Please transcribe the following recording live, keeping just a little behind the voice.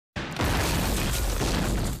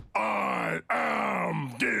I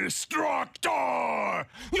am Destructor!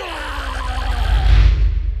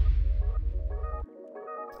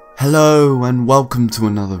 Hello and welcome to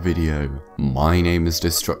another video. My name is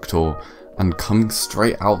Destructor, and coming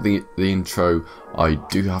straight out the intro, I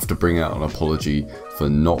do have to bring out an apology for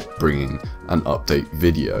not bringing an update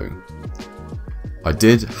video. I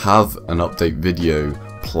did have an update video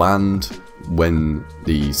planned when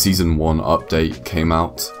the Season 1 update came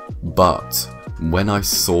out, but when I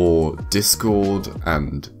saw Discord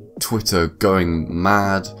and Twitter going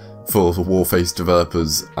mad for the Warface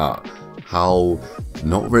developers at how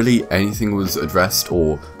not really anything was addressed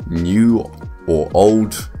or new or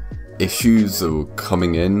old issues that were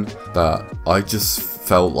coming in, that I just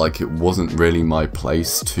felt like it wasn't really my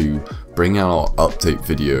place to bring out an update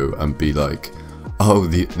video and be like, oh,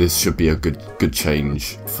 this should be a good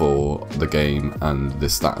change for the game and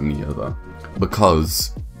this, that and the other,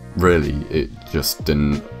 because really it just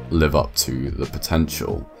didn't live up to the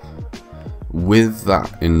potential. With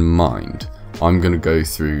that in mind, I'm going to go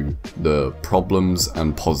through the problems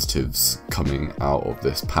and positives coming out of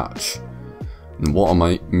this patch. And what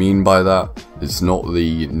I mean by that is not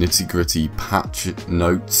the nitty-gritty patch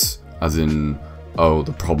notes, as in, oh,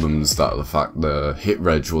 the problems that the fact the hit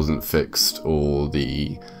reg wasn't fixed or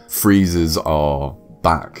the freezes are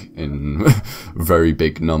back in very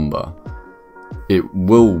big number. It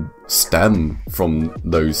will stem from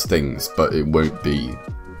those things, but it won't be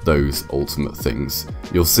those ultimate things.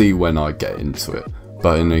 You'll see when I get into it.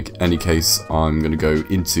 But in any case, I'm going to go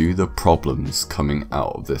into the problems coming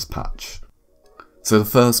out of this patch. So the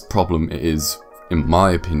first problem is, in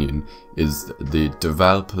my opinion, is the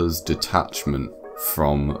developer's detachment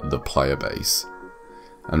from the player base.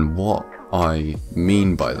 And what I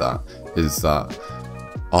mean by that is that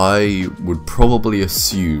I would probably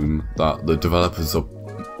assume that the developers are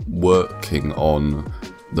working on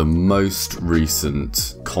the most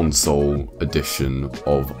recent console edition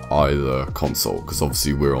of either console, because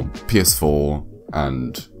obviously we're on PS4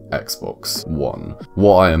 and Xbox One.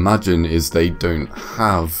 What I imagine is they don't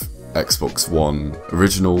have Xbox One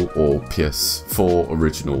original or PS4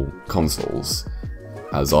 original consoles,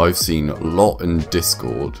 as I've seen a lot in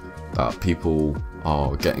Discord that people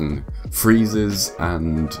are getting freezes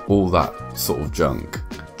and all that sort of junk,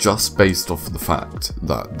 just based off the fact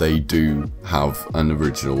that they do have an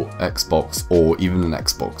original Xbox or even an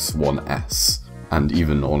Xbox One S, and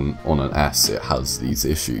even on an S it has these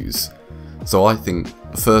issues. So I think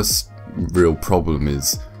the first real problem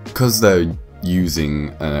is, because they're using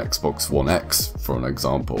an Xbox One X for an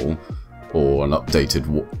example, or an updated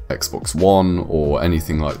Xbox One or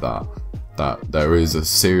anything like that, that there is a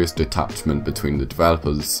serious detachment between the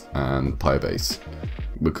developers and the player base,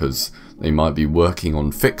 because they might be working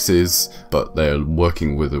on fixes, but they're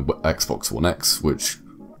working with an Xbox One X, which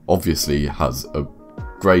obviously has a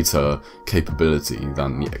greater capability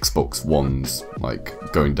than the Xbox Ones, like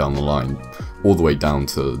going down the line, all the way down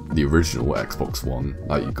to the original Xbox One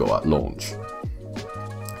that you got at launch.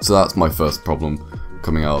 So that's my first problem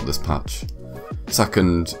coming out of this patch.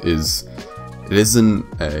 Second is, it isn't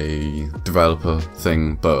a developer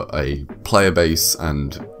thing, but a player base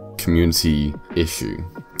and community issue.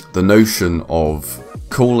 The notion of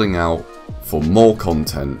calling out for more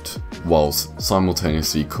content whilst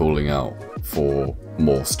simultaneously calling out for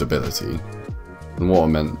more stability. And what I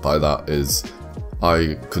meant by that is,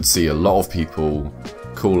 I could see a lot of people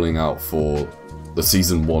calling out for the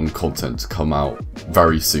Season 1 content to come out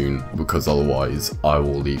very soon, because otherwise I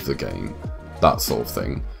will leave the game, that sort of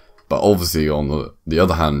thing. But obviously on the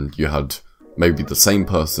other hand, you had maybe the same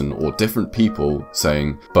person or different people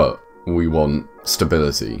saying, but we want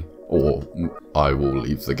stability, or I will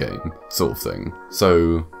leave the game, sort of thing.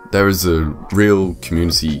 So there is a real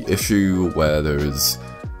community issue where there is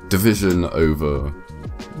division over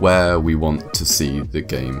where we want to see the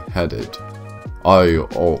game headed. I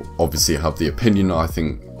obviously have the opinion, I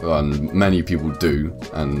think, and many people do,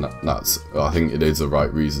 and I think it is a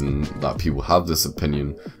right reason that people have this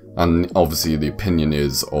opinion, and obviously the opinion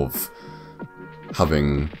is of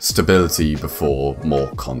having stability before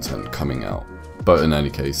more content coming out. But in any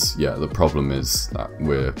case, yeah, the problem is that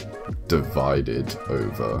we're divided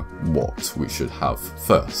over what we should have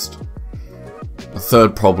first. The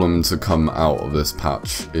third problem to come out of this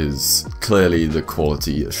patch is clearly the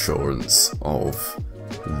quality assurance of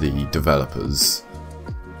the developers,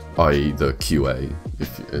 i.e. the QA,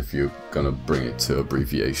 if you're gonna bring it to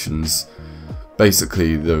abbreviations.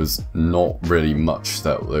 Basically, there was not really much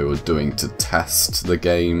that they were doing to test the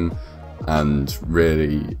game, and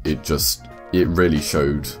really it really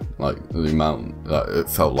showed, like, the amount that it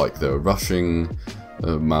felt like they were rushing,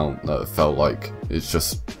 the amount that it felt like it's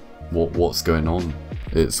just what's going on?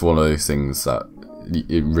 It's one of those things that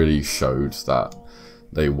it really showed that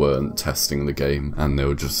they weren't testing the game, and they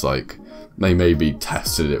were just like, they maybe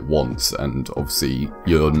tested it once, and obviously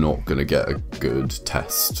you're not going to get a good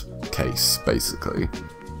test case, basically.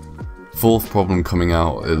 Fourth problem coming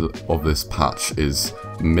out of this patch is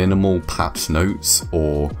minimal patch notes,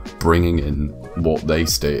 or bringing in what they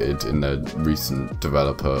stated in their recent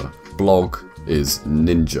developer blog is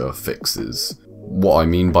ninja fixes. What I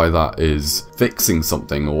mean by that is fixing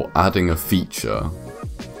something or adding a feature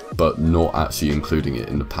but not actually including it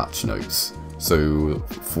in the patch notes. So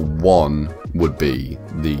for one would be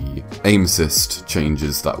the aim assist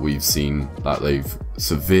changes that we've seen, that they've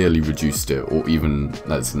severely reduced it, or even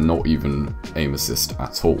there's not even aim assist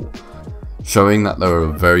at all. Showing that there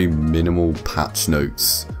are very minimal patch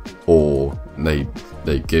notes, or they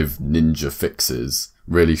give ninja fixes,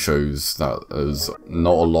 really shows that there's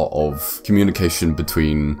not a lot of communication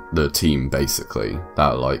between the team, basically.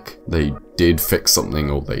 That like they did fix something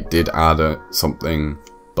or they did add something,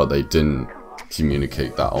 but they didn't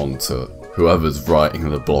communicate that on to whoever's writing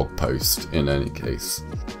the blog post in any case.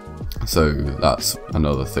 So that's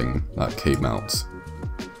another thing that came out.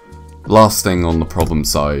 Last thing on the problem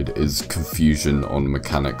side is confusion on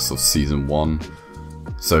mechanics of Season 1.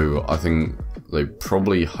 So I think they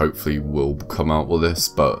probably hopefully will come out with this,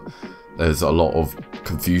 but there's a lot of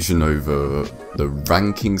confusion over the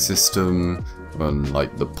ranking system and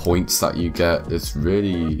like the points that you get. It's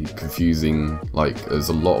really confusing. Like there's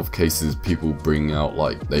a lot of cases people bring out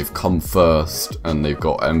like they've come first and they've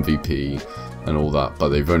got MVP and all that, but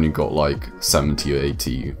they've only got like 70 or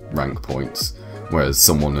 80 rank points, whereas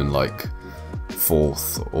someone in like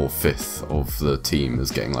 4th or 5th of the team is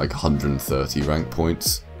getting like 130 rank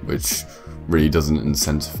points, which really doesn't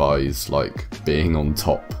incentivize like being on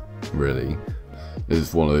top. Really,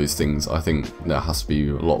 it's one of those things. I think there has to be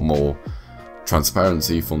a lot more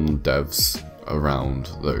transparency from devs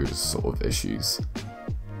around those sort of issues.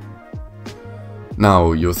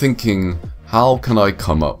 Now you're thinking, how can I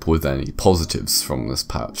come up with any positives from this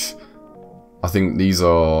patch? I think these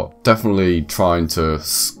are definitely trying to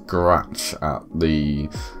scratch at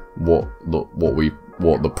what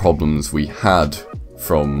the problems we had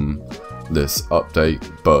from this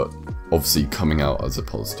update, but obviously coming out as a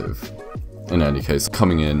positive. In any case,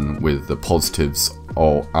 coming in with the positives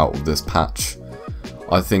all out of this patch,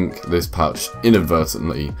 I think this patch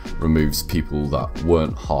inadvertently removes people that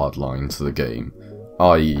weren't hardline to the game,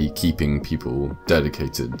 i.e. keeping people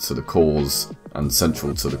dedicated to the cause and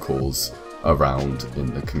central to the cause around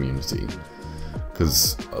in the community.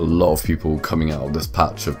 Because a lot of people coming out of this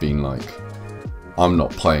patch have been like, I'm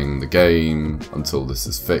not playing the game until this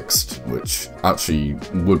is fixed, which actually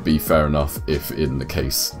would be fair enough if in the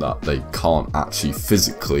case that they can't actually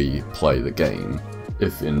physically play the game.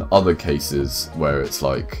 If in other cases where it's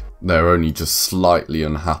like they're only just slightly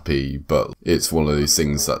unhappy, but it's one of those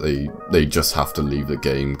things that they just have to leave the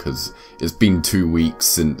game because it's been 2 weeks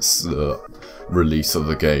since the release of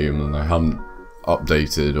the game and they haven't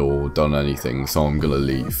updated or done anything, so I'm gonna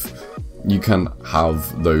leave. You can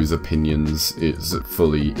have those opinions, it's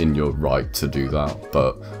fully in your right to do that,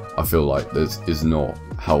 but I feel like this is not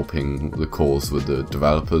helping the cause with the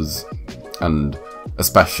developers, and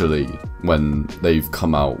especially when they've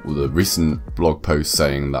come out with a recent blog post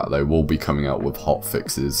saying that they will be coming out with hot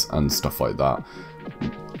fixes and stuff like that,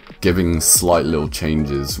 giving slight little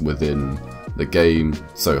changes within the game,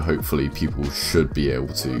 so hopefully people should be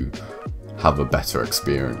able to have a better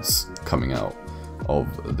experience coming out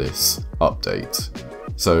of this update.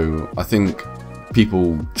 So I think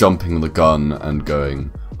people jumping the gun and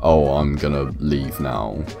going, oh, I'm gonna leave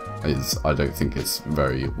now, I don't think it's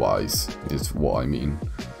very wise, is what I mean.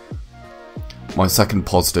 My second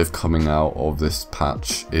positive coming out of this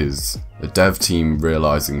patch is the dev team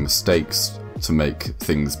realizing mistakes to make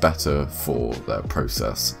things better for their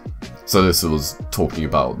process. So this was talking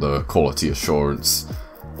about the quality assurance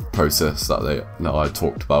process that I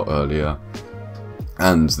talked about earlier,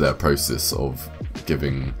 and their process of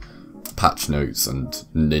giving patch notes and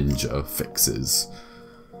ninja fixes.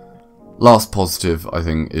 Last positive, I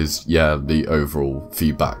think, is the overall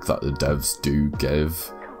feedback that the devs do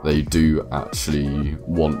give. They do actually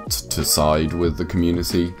want to side with the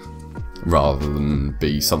community rather than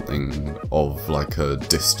be something of like a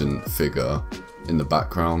distant figure in the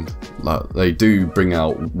background. Like, they do bring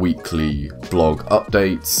out weekly blog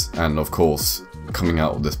updates, and of course coming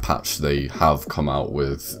out of this patch they have come out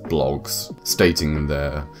with blogs stating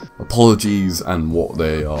their apologies and what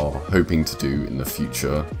they are hoping to do in the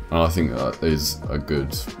future, and I think that is a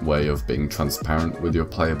good way of being transparent with your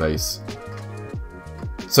player base.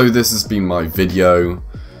 So this has been my video.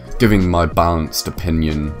 giving my balanced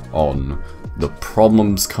opinion on the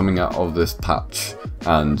problems coming out of this patch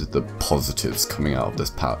and the positives coming out of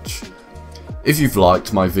this patch. If you've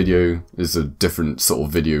liked my video, it's a different sort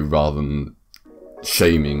of video rather than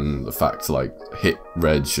shaming the fact like hit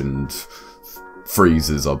reg and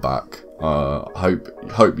freezes are back.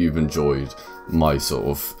 Hope you've enjoyed my sort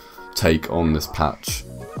of take on this patch,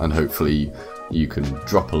 and hopefully you can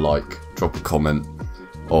drop a like, drop a comment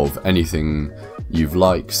of anything you've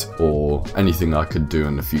liked or anything I could do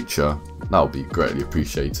in the future. That would be greatly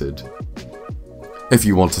appreciated. If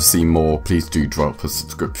you want to see more, please do drop a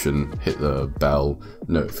subscription, hit the bell,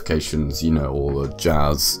 notifications, you know, all the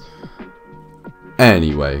jazz.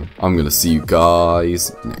 Anyway, I'm gonna see you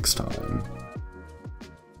guys next time.